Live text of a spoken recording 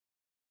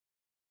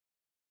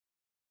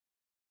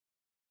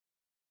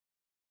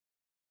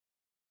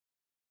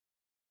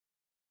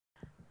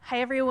Hi,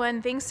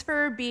 everyone. Thanks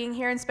for being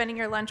here and spending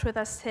your lunch with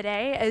us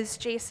today. As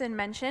Jason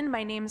mentioned,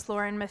 my name's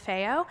Lauren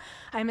Maffeo.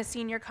 I'm a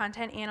senior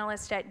content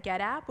analyst at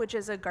GetApp, which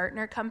is a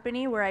Gartner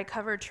company where I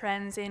cover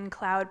trends in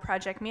cloud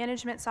project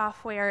management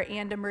software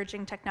and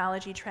emerging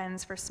technology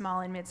trends for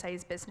small and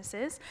mid-sized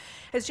businesses.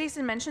 As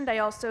Jason mentioned, I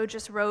also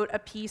just wrote a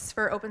piece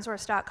for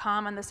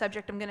Opensource.com on the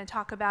subject I'm going to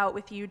talk about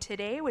with you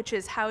today, which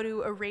is how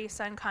to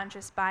erase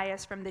unconscious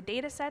bias from the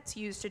data sets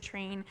used to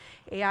train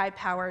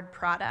AI-powered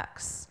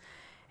products.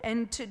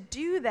 And to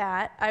do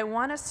that, I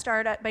want to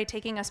start by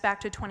taking us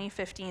back to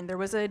 2015. There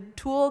was a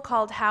tool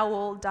called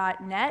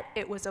howold.net.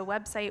 It was a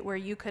website where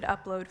you could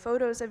upload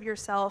photos of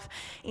yourself,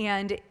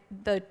 and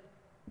the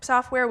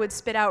software would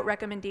spit out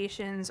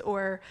recommendations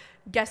or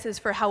guesses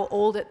for how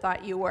old it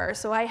thought you were.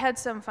 So I had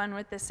some fun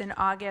with this in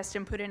August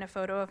and put in a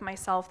photo of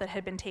myself that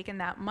had been taken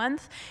that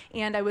month.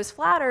 And I was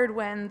flattered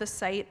when the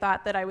site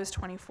thought that I was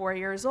 24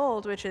 years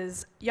old, which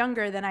is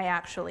younger than I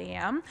actually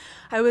am.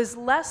 I was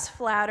less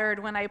flattered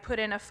when I put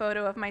in a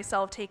photo of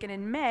myself taken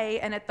in May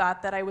and it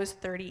thought that I was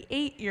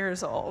 38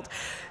 years old.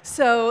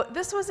 So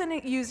this was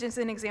used as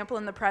an example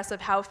in the press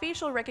of how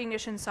facial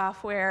recognition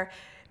software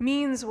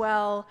means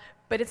well,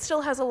 but it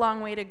still has a long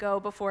way to go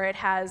before it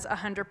has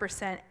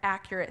 100%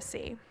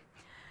 accuracy.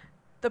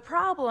 The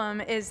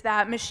problem is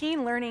that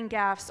machine learning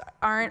gaffes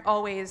aren't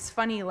always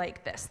funny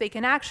like this. They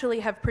can actually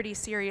have pretty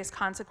serious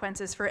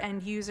consequences for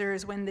end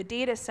users when the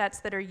data sets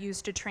that are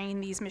used to train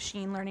these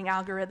machine learning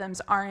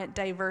algorithms aren't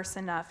diverse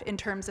enough in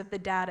terms of the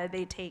data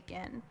they take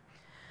in.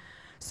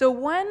 So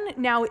one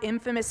now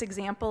infamous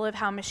example of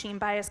how machine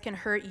bias can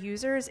hurt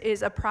users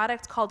is a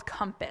product called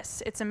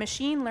Compass. It's a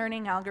machine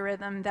learning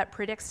algorithm that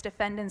predicts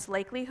defendants'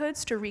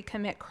 likelihoods to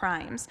recommit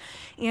crimes.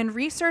 And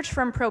research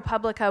from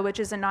ProPublica, which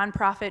is a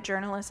nonprofit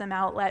journalism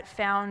outlet,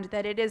 found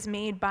that it has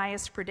made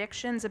biased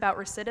predictions about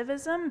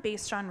recidivism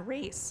based on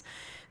race.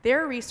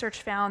 Their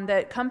research found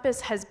that Compass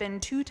has been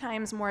 2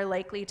 times more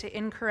likely to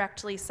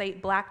incorrectly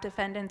cite black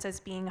defendants as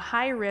being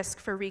high risk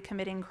for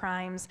recommitting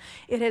crimes.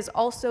 It has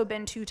also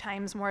been 2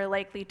 times more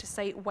likely to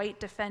cite white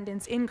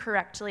defendants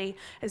incorrectly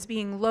as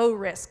being low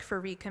risk for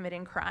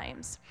recommitting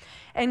crimes.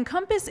 And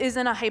Compass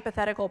isn't a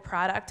hypothetical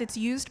product. It's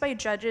used by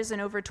judges in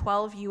over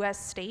 12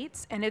 US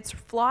states, and its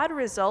flawed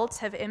results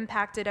have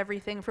impacted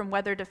everything from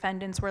whether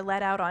defendants were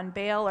let out on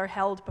bail or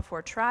held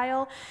before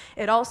trial.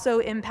 It also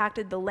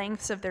impacted the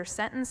lengths of their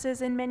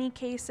sentences in many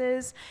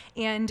cases,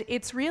 and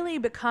it's really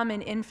become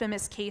an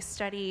infamous case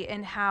study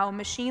in how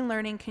machine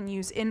learning can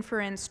use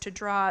inference to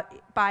draw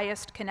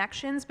biased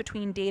connections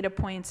between data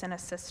points in a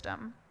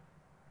system.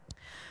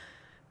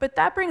 But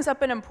that brings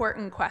up an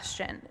important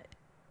question.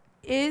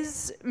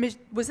 Was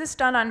this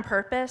done on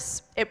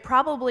purpose? It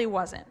probably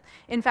wasn't.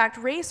 In fact,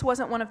 race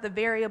wasn't one of the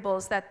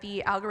variables that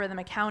the algorithm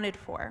accounted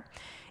for.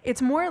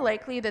 It's more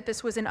likely that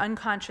this was an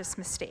unconscious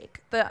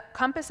mistake. The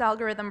Compass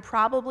algorithm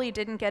probably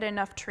didn't get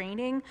enough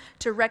training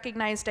to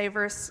recognize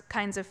diverse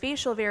kinds of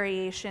facial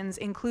variations,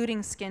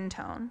 including skin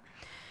tone.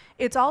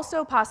 It's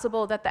also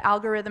possible that the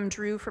algorithm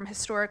drew from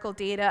historical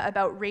data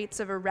about rates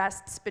of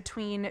arrests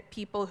between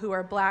people who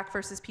are black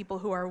versus people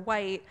who are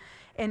white,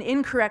 and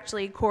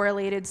incorrectly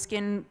correlated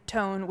skin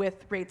tone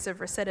with rates of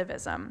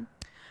recidivism.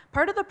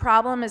 Part of the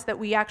problem is that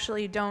we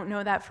actually don't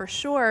know that for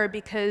sure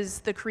because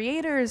the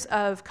creators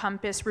of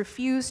Compass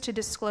refuse to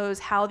disclose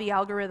how the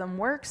algorithm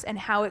works and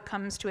how it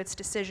comes to its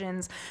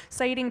decisions,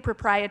 citing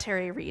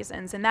proprietary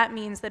reasons. And that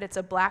means that it's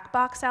a black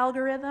box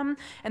algorithm.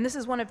 And this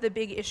is one of the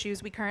big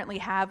issues we currently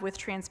have with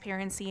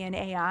transparency in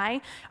AI.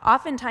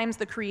 Oftentimes,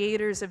 the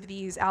creators of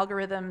these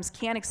algorithms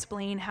can't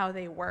explain how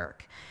they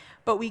work.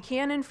 But we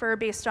can infer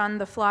based on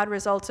the flawed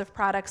results of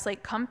products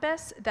like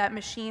Compass that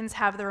machines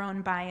have their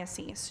own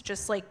biases,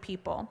 just like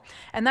people.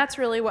 And that's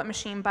really what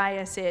machine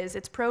bias is.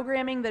 It's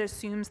programming that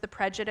assumes the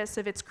prejudice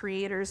of its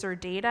creators or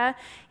data,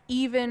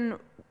 even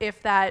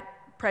if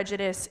that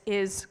prejudice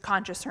is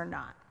conscious or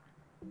not.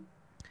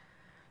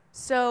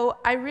 So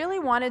I really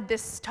wanted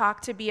this talk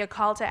to be a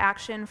call to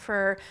action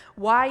for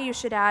why you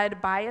should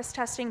add bias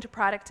testing to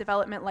product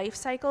development life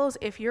cycles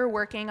if you're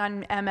working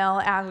on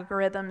ML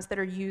algorithms that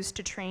are used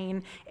to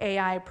train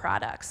AI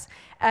products.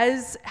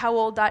 As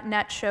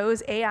howold.net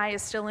shows, AI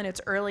is still in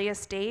its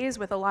earliest days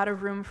with a lot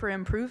of room for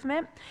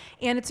improvement.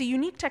 And it's a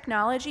unique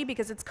technology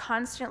because it's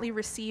constantly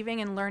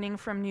receiving and learning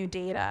from new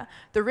data.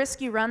 The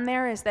risk you run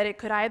there is that it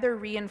could either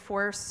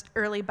reinforce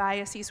early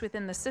biases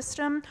within the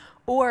system,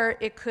 or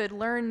it could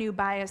learn new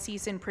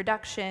biases in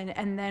production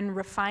and then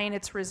refine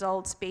its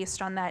results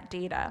based on that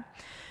data.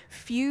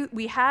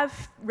 We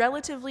have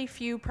relatively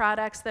few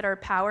products that are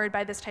powered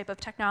by this type of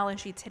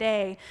technology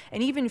today,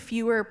 and even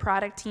fewer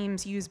product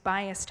teams use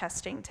bias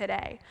testing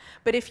today.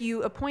 But if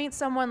you appoint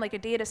someone like a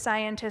data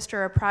scientist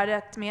or a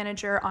product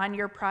manager on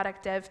your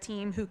product dev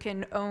team who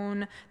can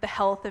own the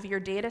health of your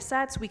data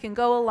sets, we can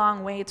go a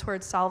long way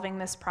towards solving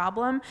this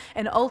problem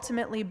and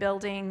ultimately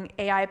building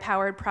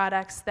AI-powered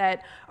products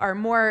that are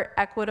more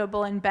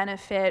equitable and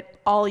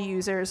benefit all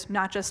users,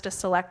 not just a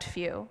select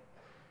few.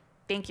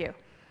 Thank you.